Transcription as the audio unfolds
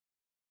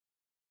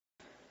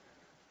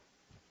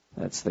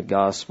That's the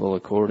Gospel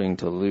according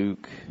to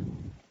Luke,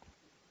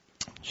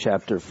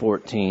 chapter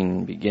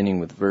 14,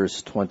 beginning with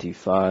verse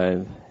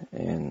 25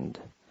 and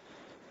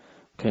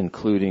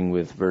concluding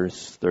with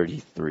verse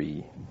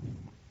 33.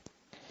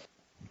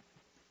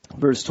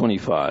 Verse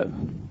 25.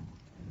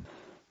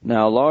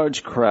 Now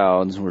large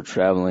crowds were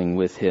traveling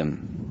with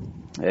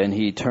him, and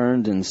he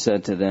turned and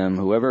said to them,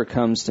 "Whoever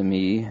comes to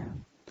me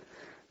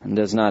and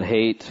does not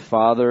hate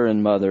father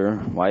and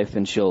mother, wife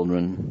and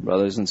children,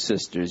 brothers and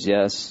sisters,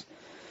 yes,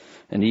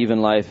 and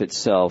even life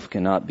itself,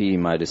 cannot be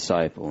my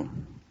disciple.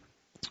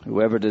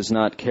 Whoever does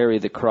not carry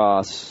the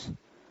cross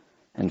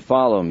and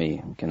follow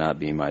me cannot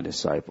be my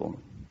disciple.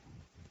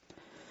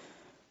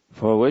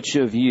 For which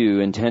of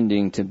you,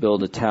 intending to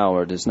build a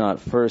tower, does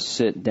not first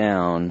sit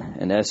down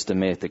and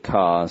estimate the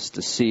cost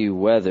to see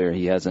whether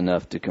he has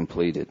enough to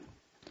complete it?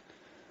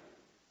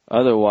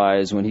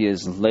 Otherwise, when he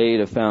has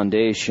laid a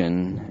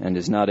foundation and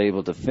is not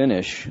able to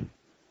finish,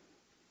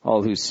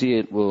 all who see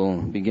it will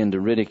begin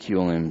to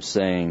ridicule him,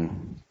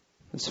 saying,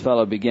 'This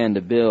fellow began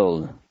to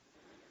build, and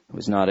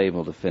was not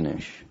able to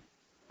finish.'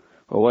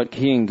 Or what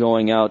king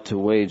going out to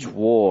wage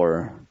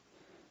war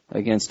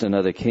against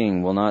another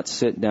king will not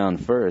sit down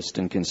first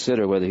and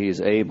consider whether he is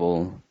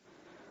able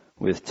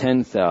with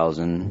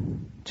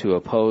 10,000 to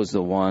oppose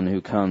the one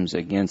who comes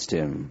against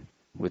him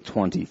with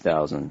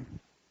 20,000?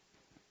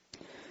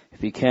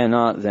 If he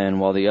cannot, then,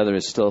 while the other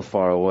is still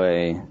far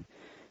away,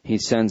 he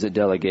sends a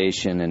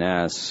delegation and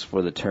asks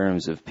for the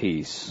terms of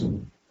peace.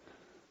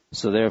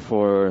 So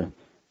therefore,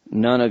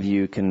 none of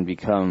you can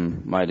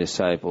become my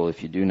disciple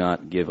if you do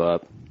not give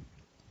up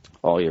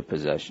all your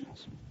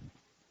possessions."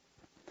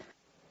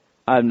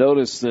 I've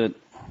noticed that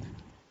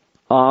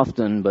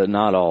often, but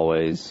not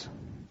always,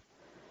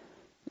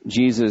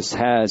 Jesus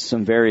has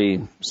some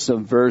very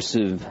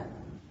subversive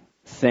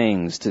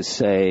things to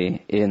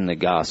say in the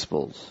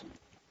Gospels.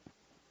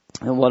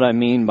 And what I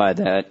mean by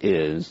that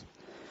is,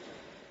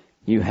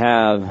 you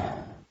have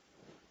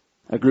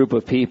a group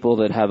of people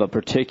that have a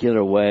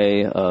particular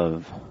way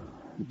of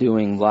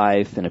doing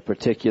life and a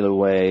particular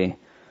way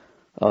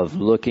of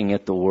looking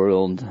at the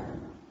world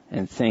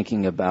and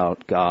thinking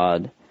about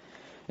God.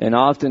 And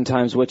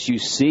oftentimes what you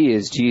see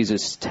is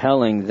Jesus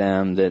telling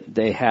them that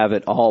they have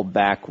it all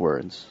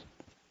backwards.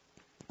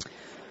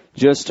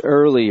 Just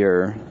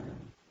earlier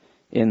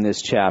in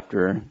this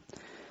chapter,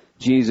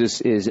 Jesus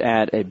is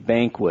at a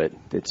banquet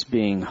that's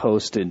being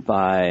hosted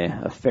by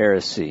a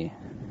Pharisee.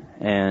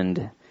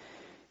 And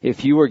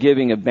if you were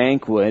giving a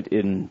banquet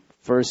in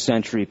first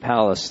century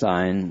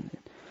Palestine,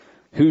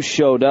 who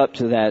showed up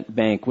to that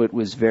banquet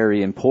was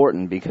very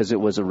important, because it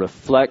was a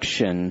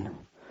reflection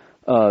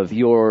of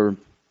your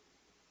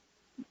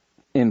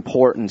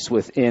importance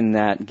within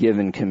that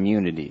given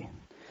community.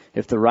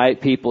 If the right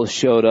people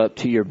showed up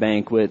to your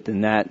banquet,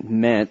 then that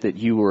meant that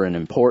you were an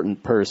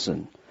important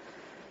person.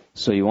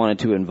 So you wanted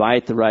to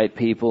invite the right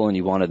people, and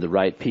you wanted the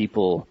right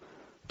people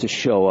to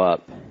show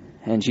up.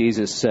 And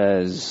Jesus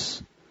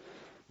says,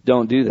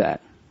 don't do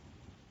that.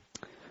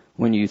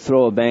 When you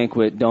throw a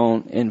banquet,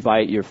 don't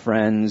invite your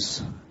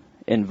friends.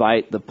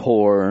 Invite the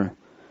poor,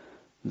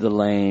 the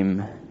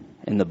lame,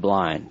 and the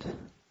blind.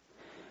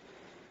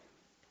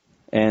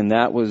 And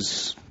that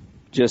was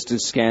just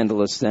as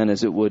scandalous then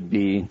as it would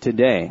be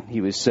today. He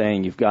was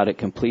saying you've got it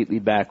completely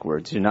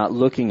backwards. You're not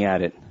looking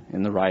at it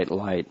in the right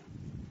light.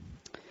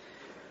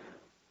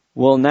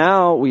 Well,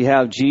 now we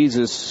have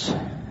Jesus,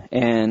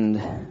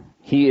 and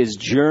he is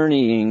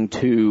journeying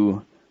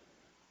to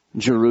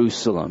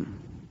Jerusalem.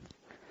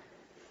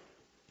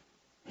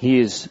 He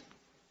is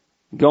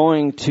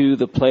going to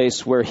the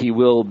place where he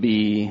will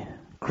be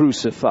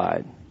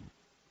crucified.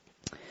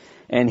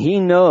 And he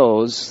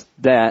knows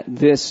that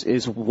this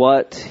is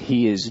what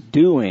he is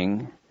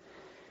doing.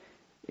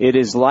 It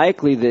is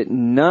likely that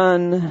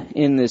none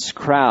in this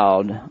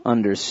crowd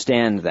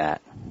understand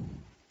that.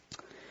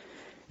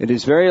 It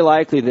is very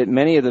likely that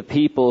many of the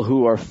people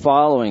who are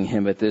following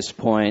him at this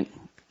point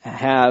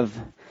have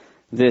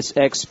this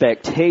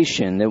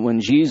expectation that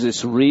when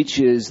Jesus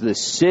reaches the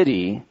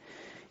city,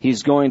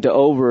 he's going to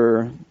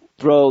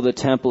overthrow the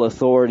temple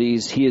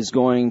authorities, he is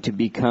going to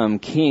become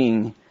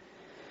king,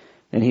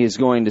 and he is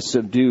going to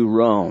subdue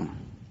Rome.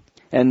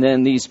 And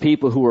then these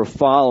people who are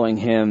following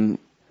him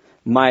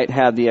might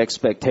have the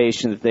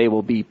expectation that they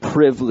will be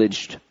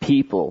privileged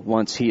people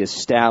once he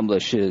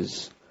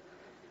establishes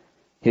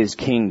his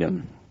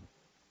kingdom.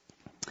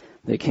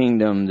 The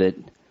kingdom that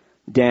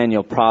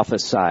Daniel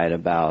prophesied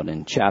about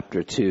in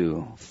chapter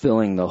 2,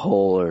 filling the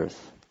whole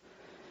earth.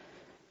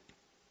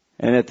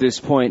 And at this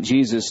point,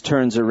 Jesus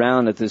turns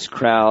around at this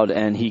crowd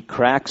and he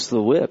cracks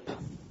the whip.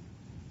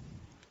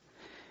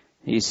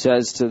 He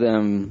says to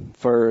them,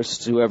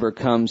 first, whoever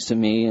comes to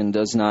me and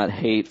does not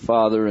hate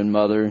father and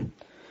mother,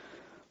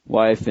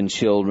 wife and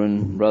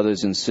children,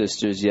 brothers and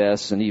sisters,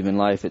 yes, and even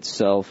life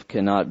itself,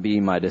 cannot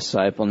be my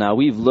disciple. Now,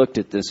 we've looked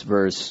at this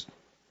verse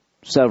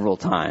several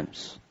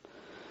times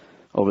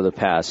over the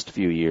past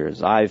few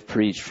years. I've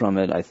preached from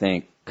it. I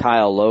think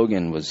Kyle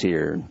Logan was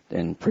here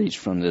and preached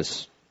from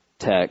this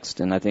text,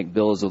 and I think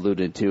Bill's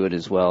alluded to it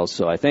as well.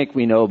 So I think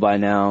we know by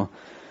now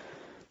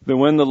But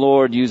when the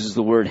Lord uses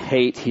the word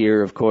hate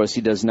here, of course,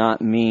 he does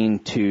not mean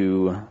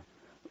to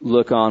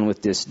look on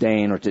with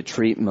disdain or to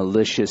treat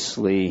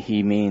maliciously.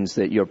 He means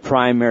that your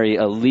primary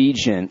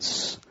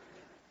allegiance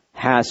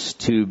has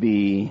to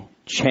be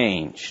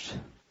changed.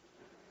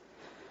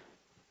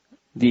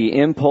 The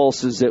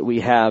impulses that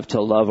we have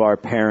to love our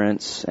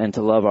parents and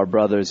to love our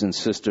brothers and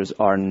sisters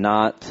are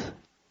not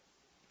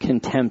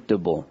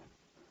contemptible.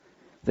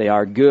 They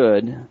are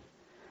good,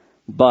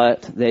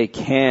 but they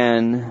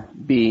can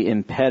be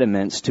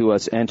impediments to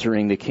us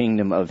entering the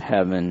kingdom of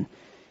heaven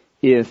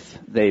if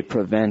they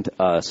prevent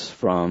us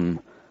from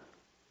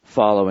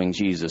following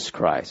Jesus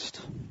Christ.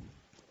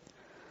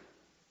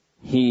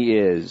 He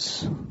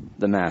is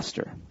the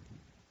master.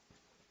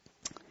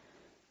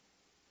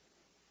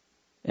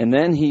 And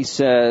then he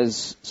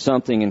says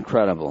something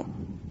incredible.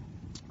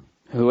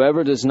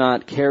 Whoever does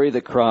not carry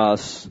the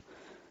cross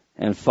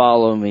and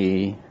follow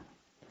me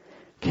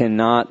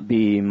cannot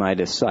be my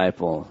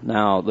disciple.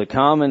 Now, the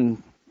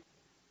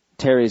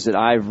commentaries that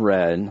I've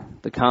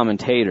read, the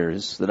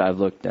commentators that I've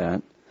looked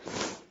at,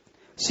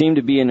 seem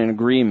to be in an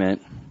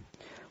agreement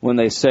when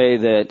they say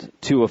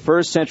that to a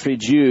first century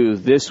Jew,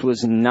 this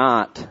was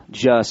not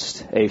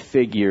just a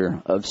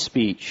figure of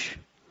speech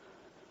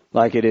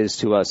like it is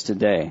to us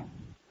today.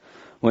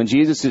 When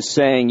Jesus is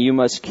saying you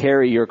must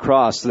carry your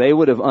cross, they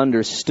would have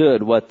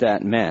understood what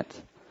that meant.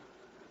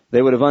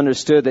 They would have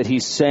understood that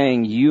he's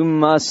saying you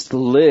must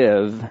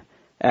live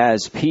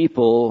as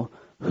people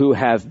who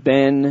have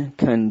been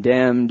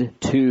condemned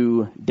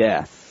to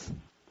death.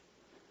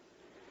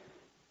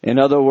 In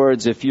other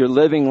words, if you're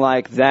living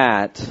like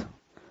that,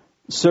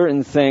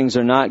 certain things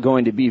are not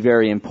going to be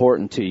very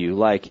important to you,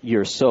 like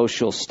your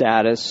social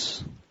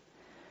status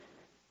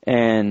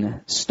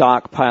and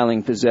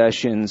stockpiling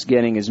possessions,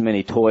 getting as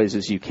many toys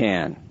as you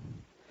can.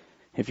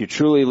 If you're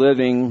truly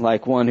living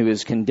like one who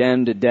is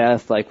condemned to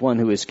death, like one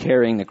who is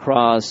carrying the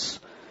cross,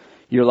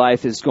 your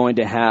life is going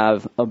to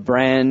have a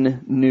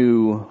brand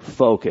new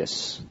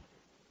focus.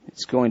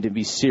 It's going to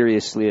be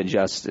seriously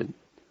adjusted.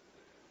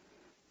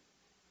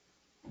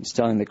 He's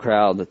telling the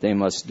crowd that they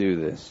must do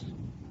this.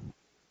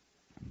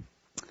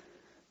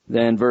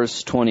 Then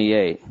verse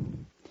 28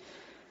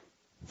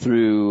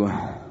 through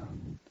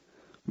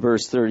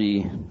verse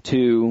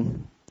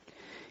 32,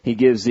 he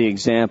gives the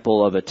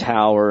example of a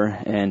tower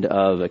and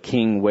of a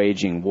king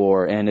waging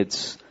war. And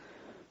it's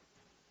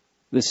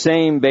the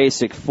same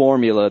basic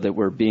formula that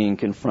we're being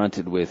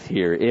confronted with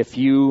here. If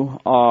you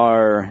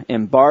are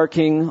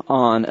embarking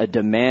on a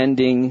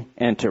demanding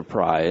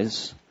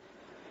enterprise,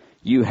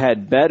 you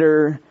had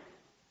better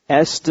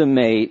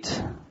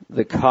estimate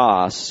the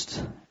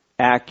cost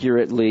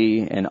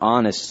accurately and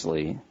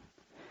honestly.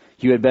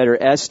 You had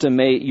better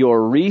estimate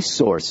your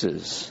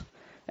resources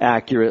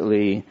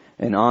accurately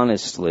and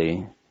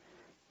honestly,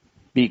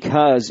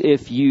 because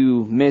if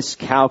you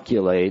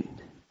miscalculate,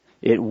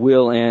 it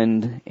will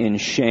end in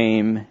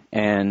shame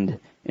and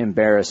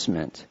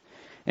embarrassment.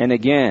 And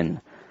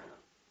again,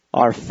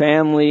 our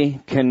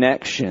family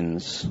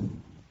connections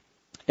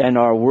and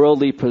our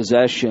worldly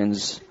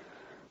possessions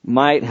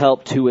might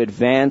help to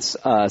advance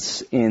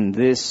us in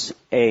this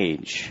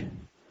age,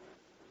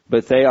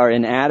 but they are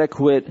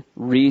inadequate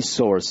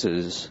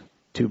resources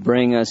to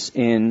bring us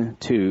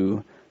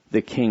into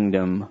the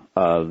kingdom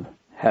of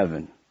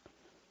heaven.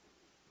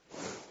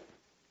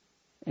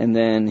 And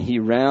then he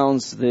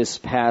rounds this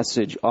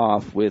passage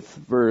off with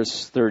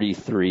verse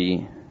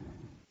 33.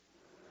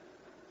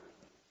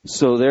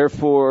 So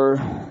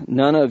therefore,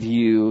 none of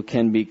you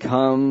can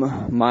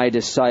become my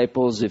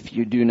disciples if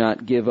you do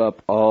not give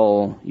up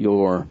all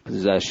your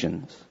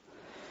possessions.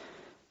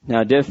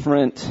 Now,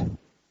 different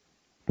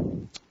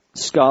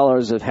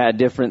scholars have had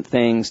different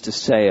things to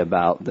say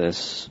about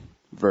this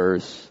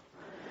verse.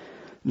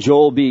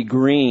 Joel B.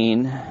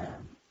 Green,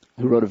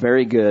 who wrote a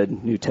very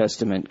good New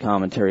Testament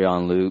commentary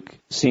on Luke,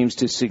 seems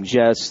to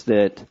suggest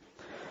that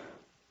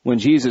when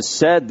Jesus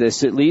said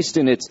this, at least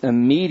in its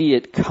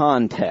immediate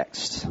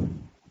context,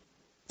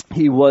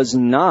 he was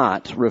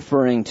not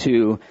referring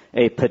to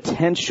a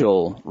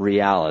potential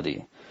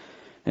reality.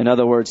 In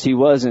other words, he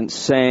wasn't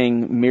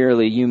saying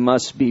merely you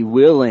must be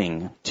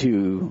willing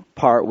to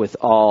part with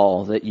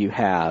all that you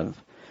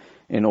have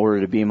in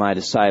order to be my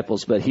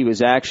disciples, but he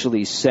was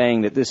actually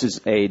saying that this is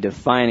a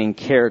defining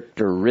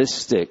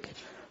characteristic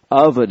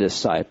of a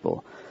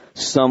disciple,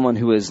 someone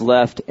who has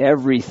left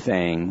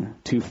everything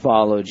to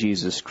follow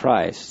Jesus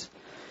Christ.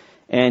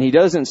 And he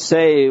doesn't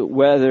say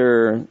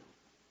whether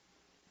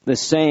the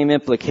same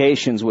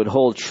implications would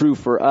hold true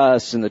for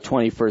us in the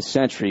 21st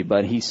century,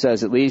 but he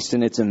says, at least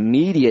in its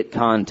immediate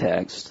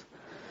context,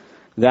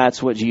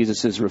 that's what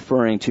Jesus is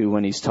referring to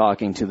when he's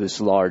talking to this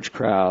large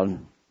crowd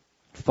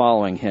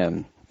following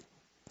him.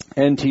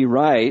 N.T.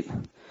 Wright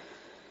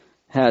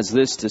has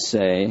this to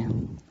say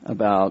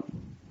about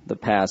the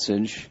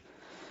passage.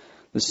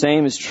 The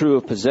same is true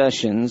of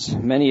possessions.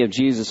 Many of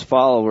Jesus'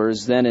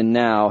 followers then and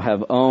now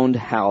have owned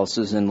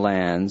houses and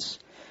lands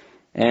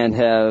and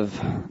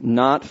have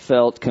not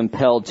felt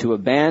compelled to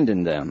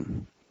abandon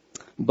them.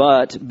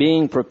 But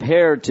being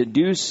prepared to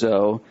do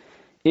so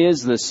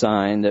is the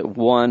sign that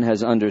one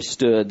has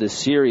understood the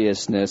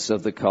seriousness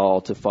of the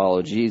call to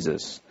follow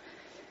Jesus.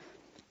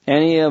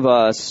 Any of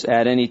us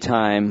at any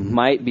time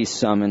might be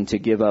summoned to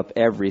give up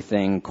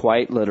everything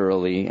quite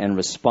literally and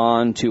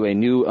respond to a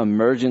new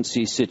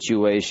emergency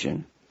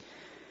situation.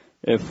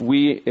 If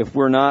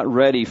we're not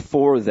ready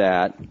for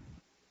that,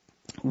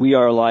 we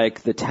are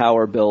like the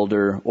tower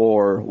builder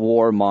or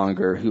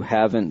warmonger who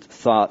haven't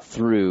thought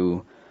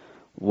through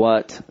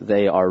what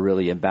they are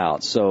really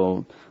about.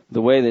 So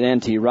the way that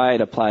N.T.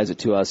 Wright applies it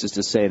to us is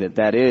to say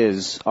that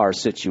is our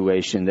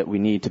situation, that we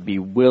need to be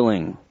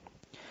willing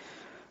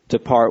to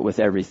part with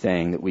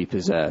everything that we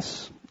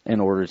possess in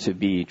order to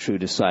be true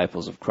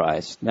disciples of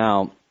Christ.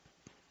 Now,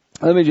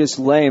 let me just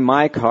lay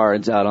my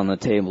cards out on the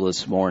table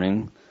this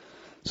morning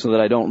so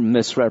that I don't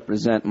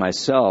misrepresent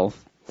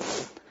myself.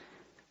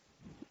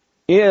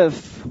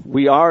 If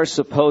we are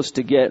supposed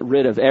to get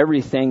rid of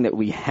everything that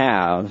we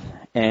have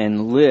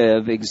and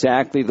live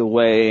exactly the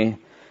way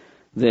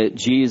that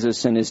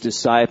Jesus and his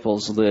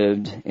disciples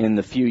lived in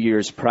the few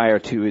years prior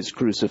to his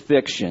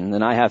crucifixion,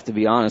 then I have to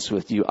be honest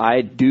with you,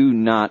 I do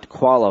not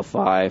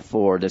qualify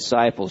for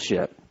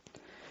discipleship.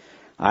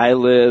 I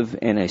live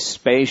in a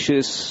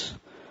spacious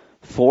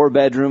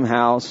 4-bedroom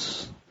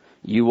house.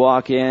 You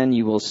walk in,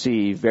 you will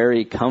see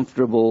very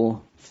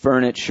comfortable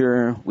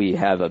furniture. We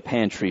have a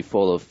pantry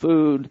full of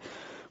food.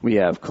 We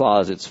have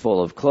closets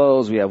full of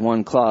clothes. We have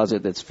one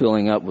closet that's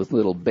filling up with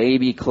little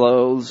baby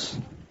clothes.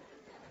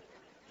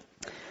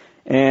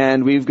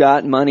 And we've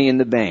got money in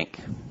the bank.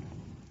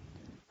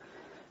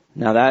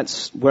 Now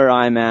that's where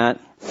I'm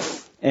at.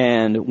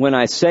 And when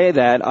I say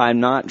that, I'm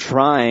not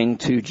trying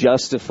to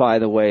justify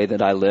the way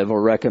that I live or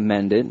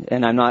recommend it.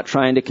 And I'm not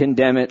trying to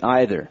condemn it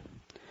either.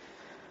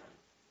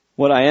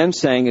 What I am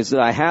saying is that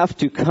I have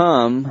to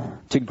come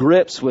to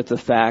grips with the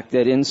fact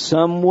that in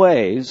some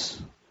ways,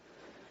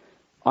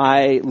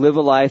 I live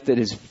a life that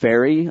is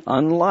very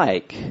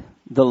unlike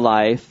the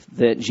life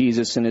that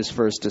Jesus and his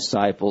first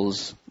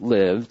disciples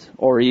lived,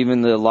 or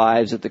even the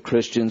lives that the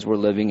Christians were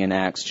living in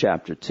Acts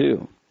chapter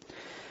 2.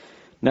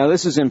 Now,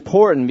 this is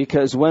important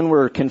because when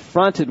we're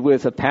confronted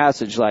with a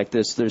passage like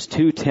this, there's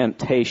two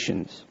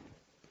temptations.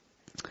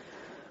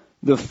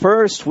 The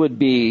first would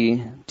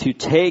be to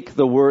take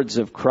the words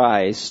of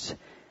Christ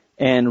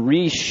and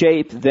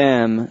reshape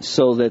them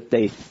so that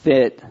they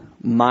fit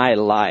my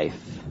life,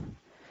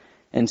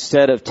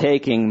 instead of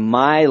taking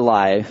my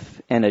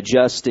life and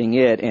adjusting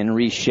it and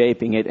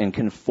reshaping it and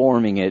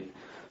conforming it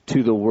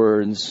to the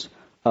words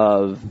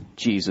of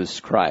Jesus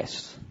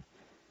Christ.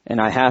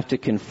 And I have to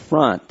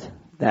confront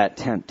that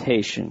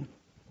temptation.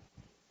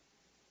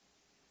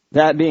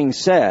 That being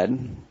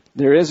said,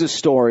 there is a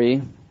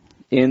story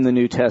in the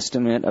New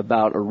Testament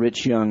about a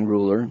rich young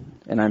ruler,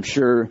 and I'm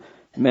sure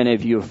many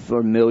of you are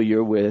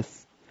familiar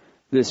with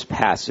this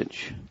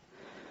passage.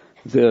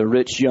 The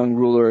rich young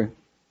ruler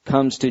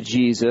comes to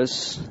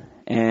Jesus,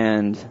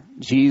 and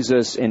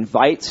Jesus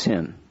invites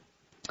him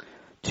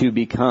to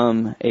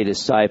become a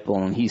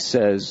disciple. And he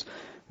says,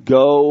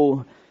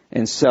 go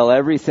and sell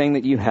everything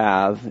that you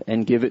have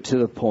and give it to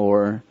the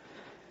poor,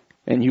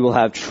 and you will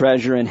have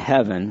treasure in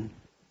heaven.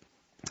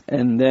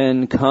 And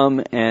then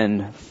come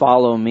and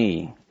follow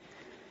me.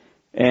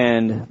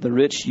 And the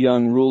rich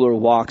young ruler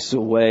walks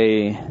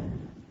away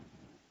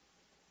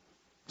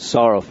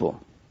sorrowful.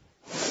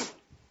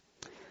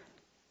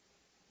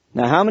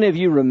 Now, how many of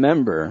you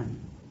remember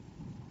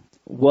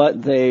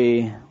what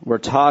they were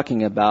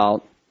talking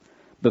about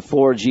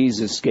before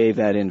Jesus gave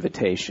that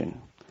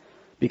invitation?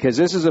 Because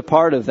this is a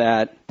part of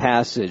that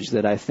passage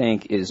that I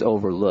think is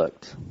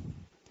overlooked.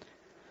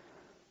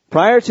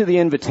 Prior to the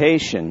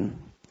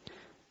invitation,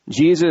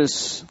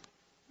 Jesus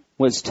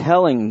was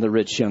telling the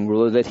rich young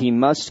ruler that he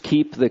must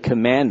keep the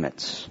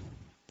commandments.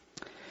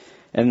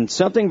 And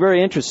something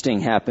very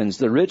interesting happens.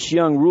 The rich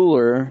young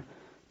ruler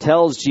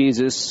tells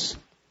Jesus,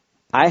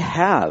 I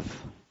have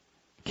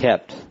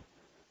kept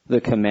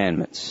the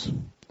commandments.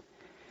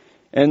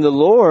 And the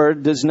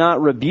Lord does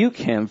not rebuke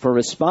him for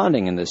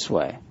responding in this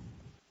way.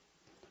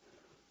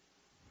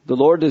 The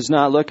Lord does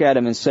not look at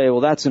him and say,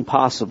 well, that's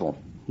impossible.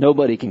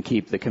 Nobody can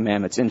keep the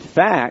commandments. In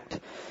fact,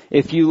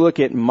 if you look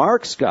at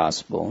Mark's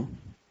gospel,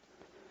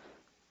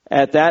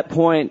 at that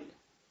point,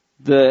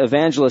 the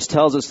evangelist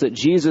tells us that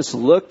Jesus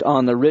looked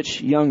on the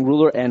rich young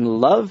ruler and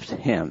loved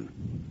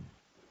him.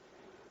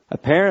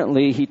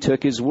 Apparently, he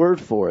took his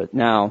word for it.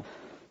 Now,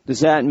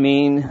 does that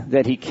mean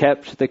that he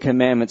kept the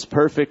commandments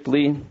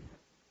perfectly?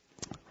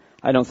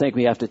 I don't think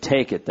we have to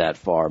take it that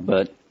far,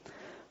 but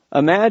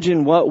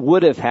imagine what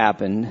would have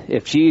happened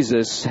if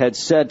Jesus had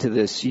said to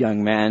this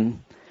young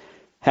man,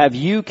 have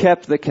you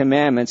kept the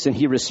commandments? And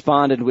he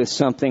responded with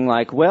something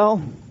like,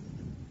 well,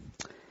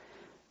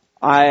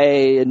 I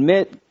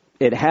admit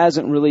it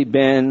hasn't really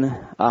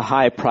been a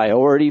high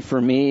priority for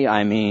me.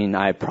 I mean,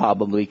 I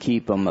probably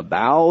keep them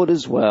about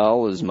as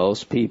well as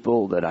most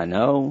people that I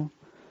know.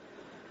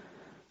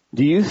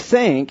 Do you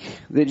think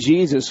that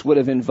Jesus would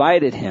have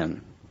invited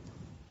him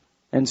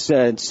and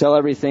said, sell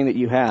everything that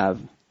you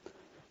have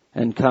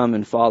and come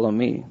and follow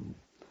me?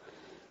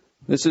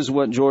 This is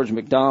what George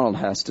MacDonald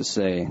has to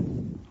say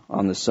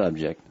on the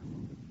subject.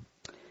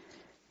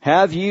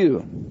 Have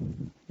you,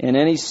 in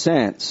any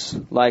sense,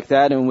 like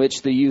that in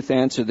which the youth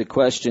answered the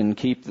question,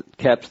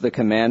 kept the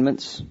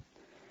commandments?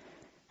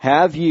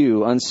 Have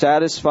you,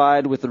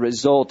 unsatisfied with the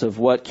result of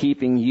what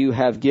keeping you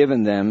have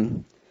given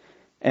them,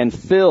 and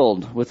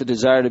filled with the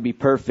desire to be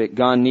perfect,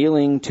 gone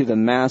kneeling to the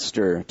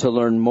Master to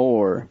learn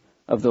more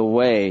of the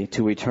way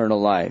to eternal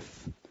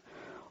life?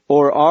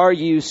 Or are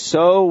you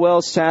so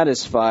well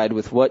satisfied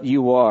with what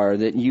you are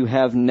that you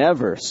have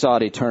never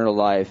sought eternal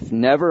life,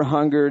 never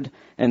hungered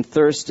and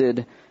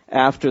thirsted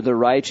after the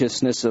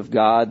righteousness of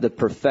God, the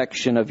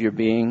perfection of your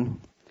being?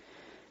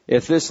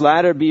 If this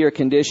latter be your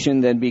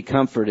condition, then be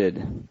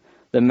comforted.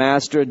 The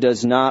Master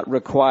does not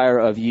require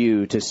of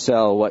you to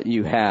sell what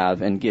you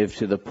have and give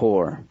to the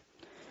poor.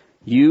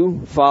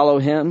 You follow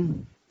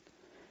him.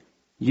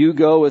 You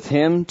go with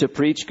him to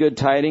preach good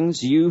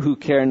tidings. You who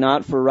care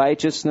not for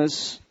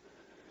righteousness,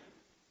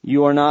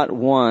 you are not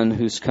one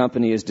whose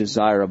company is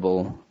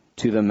desirable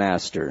to the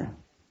Master.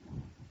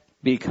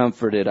 Be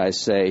comforted, I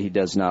say, he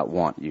does not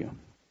want you.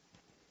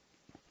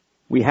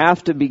 We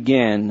have to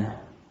begin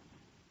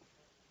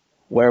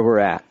where we're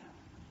at.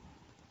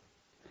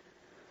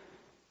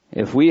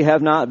 If we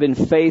have not been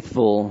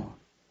faithful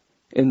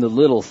in the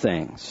little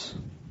things,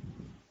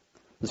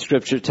 the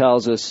Scripture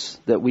tells us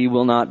that we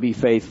will not be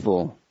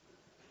faithful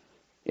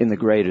in the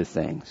greater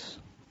things.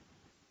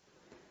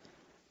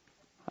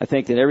 I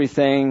think that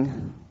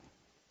everything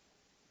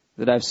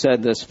that I've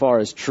said thus far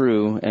is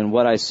true, and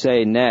what I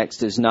say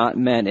next is not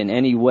meant in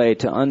any way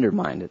to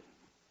undermine it.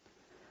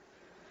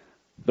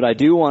 But I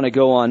do want to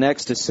go on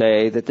next to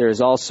say that there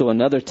is also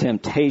another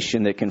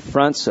temptation that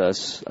confronts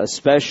us,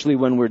 especially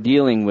when we're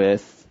dealing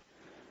with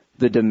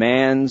the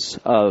demands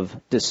of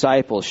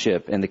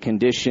discipleship and the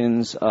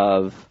conditions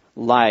of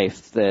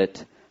life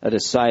that a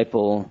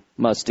disciple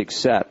must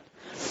accept.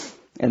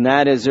 And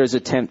that is, there's a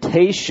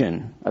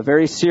temptation, a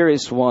very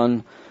serious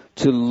one,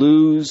 to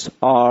lose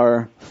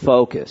our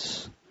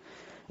focus.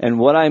 And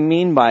what I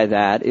mean by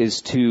that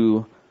is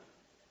to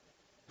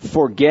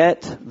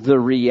forget the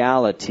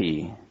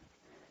reality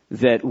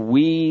that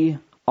we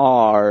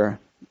are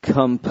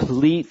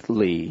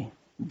completely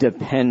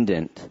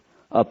dependent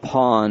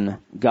upon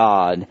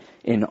God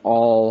in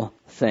all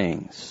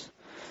things.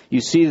 You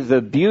see,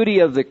 the beauty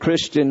of the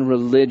Christian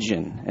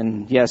religion,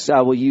 and yes,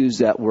 I will use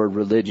that word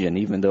religion,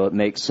 even though it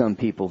makes some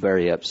people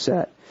very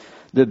upset.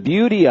 The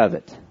beauty of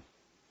it,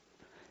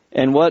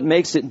 and what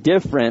makes it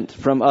different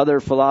from other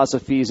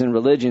philosophies and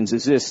religions,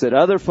 is this, that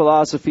other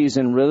philosophies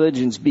and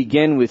religions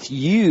begin with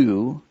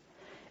you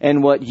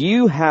and what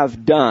you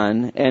have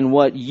done and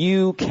what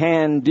you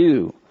can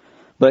do.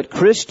 But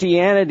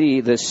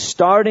Christianity, the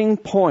starting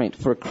point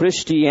for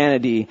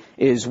Christianity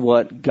is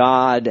what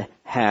God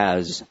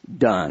has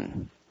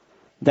done.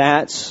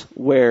 That's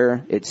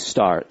where it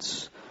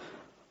starts.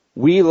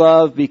 We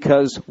love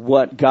because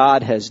what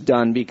God has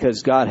done,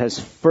 because God has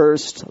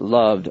first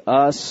loved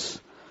us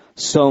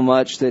so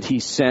much that He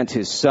sent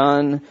His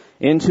Son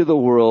into the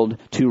world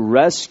to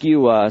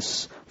rescue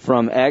us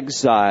from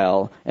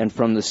exile and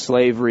from the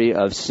slavery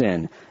of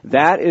sin.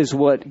 That is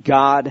what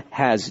God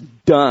has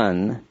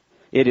done.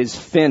 It is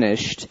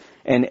finished,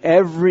 and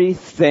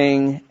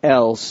everything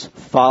else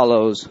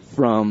follows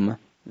from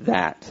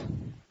that.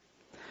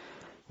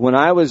 When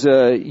I was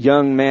a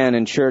young man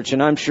in church,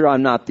 and I'm sure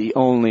I'm not the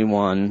only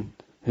one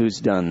who's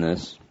done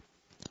this,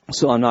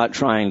 so I'm not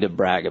trying to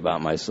brag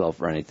about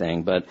myself or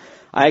anything, but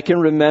I can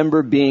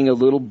remember being a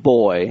little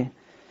boy.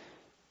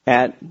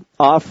 At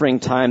offering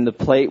time, the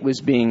plate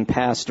was being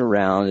passed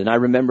around, and I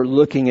remember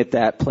looking at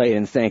that plate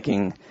and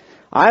thinking,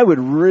 I would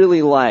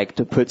really like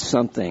to put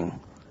something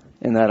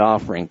in that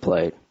offering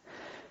plate.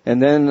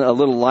 And then a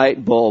little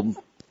light bulb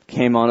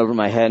came on over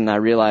my head, and I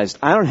realized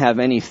I don't have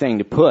anything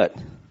to put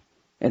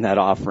in that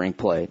offering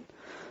plate.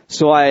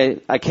 So I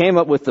came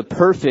up with the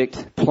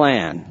perfect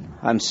plan.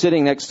 I'm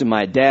sitting next to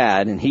my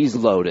dad, and he's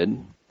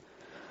loaded.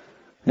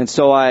 And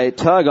so I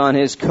tug on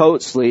his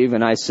coat sleeve,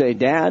 and I say,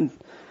 Dad,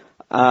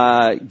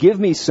 give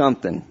me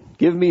something.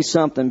 Give me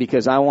something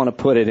because I want to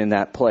put it in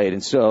that plate.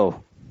 And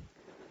so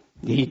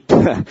he'd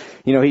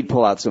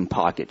pull out some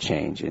pocket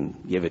change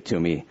and give it to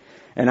me.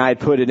 And I'd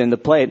put it in the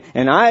plate.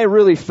 And I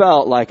really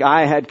felt like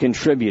I had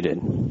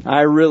contributed.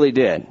 I really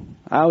did.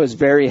 I was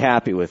very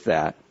happy with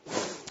that.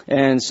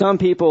 And some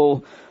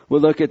people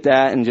would look at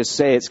that and just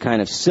say it's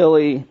kind of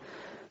silly.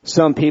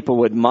 Some people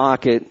would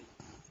mock it,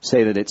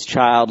 say that it's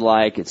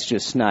childlike, it's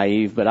just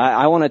naive. But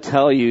I want to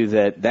tell you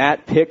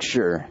that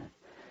picture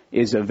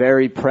is a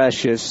very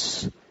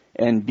precious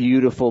and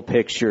beautiful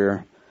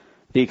picture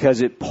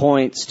because it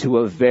points to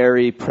a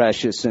very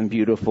precious and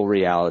beautiful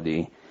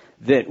reality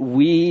that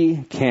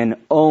we can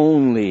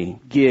only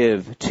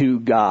give to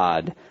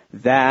God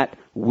that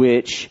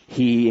which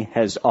He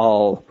has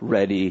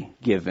already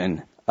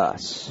given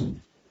us.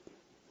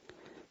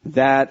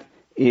 That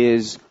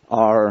is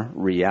our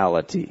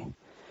reality.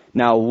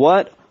 Now,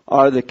 what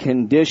are the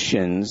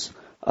conditions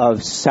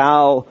of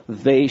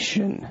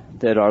salvation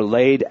that are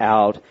laid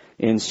out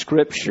in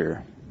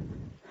Scripture?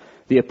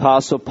 The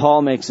Apostle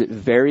Paul makes it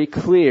very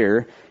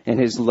clear in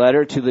his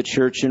letter to the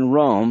church in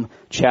Rome,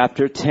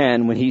 chapter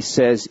 10, when he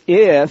says,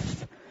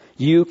 if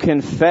you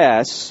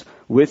confess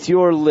with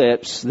your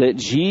lips that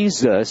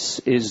Jesus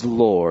is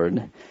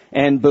Lord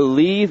and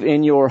believe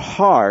in your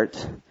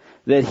heart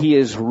that He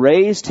has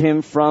raised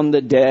Him from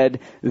the dead,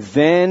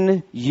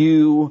 then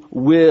you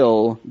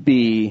will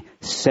be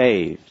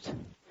saved.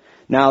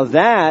 Now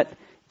that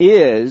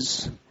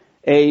is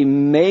a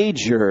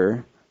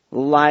major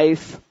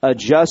life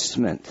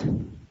adjustment,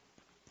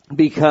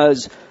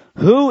 because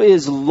who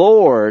is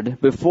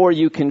Lord before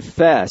you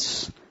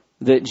confess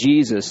that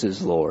Jesus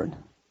is Lord?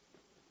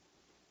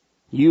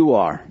 You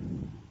are.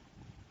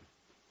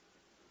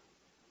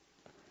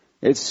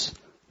 It's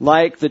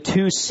like the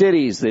two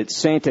cities that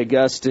St.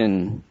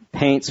 Augustine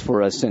paints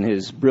for us in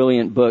his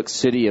brilliant book,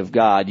 City of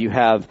God. You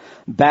have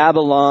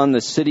Babylon,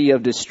 the city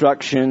of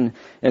destruction,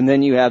 and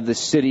then you have the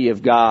city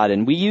of God.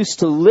 And we used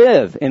to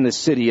live in the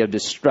city of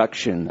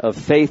destruction, of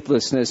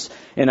faithlessness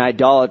and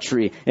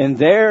idolatry. And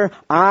there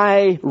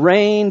I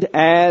reigned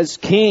as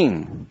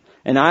king,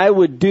 and I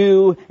would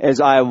do as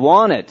I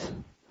wanted.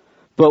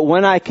 But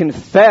when I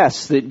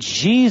confess that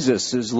Jesus is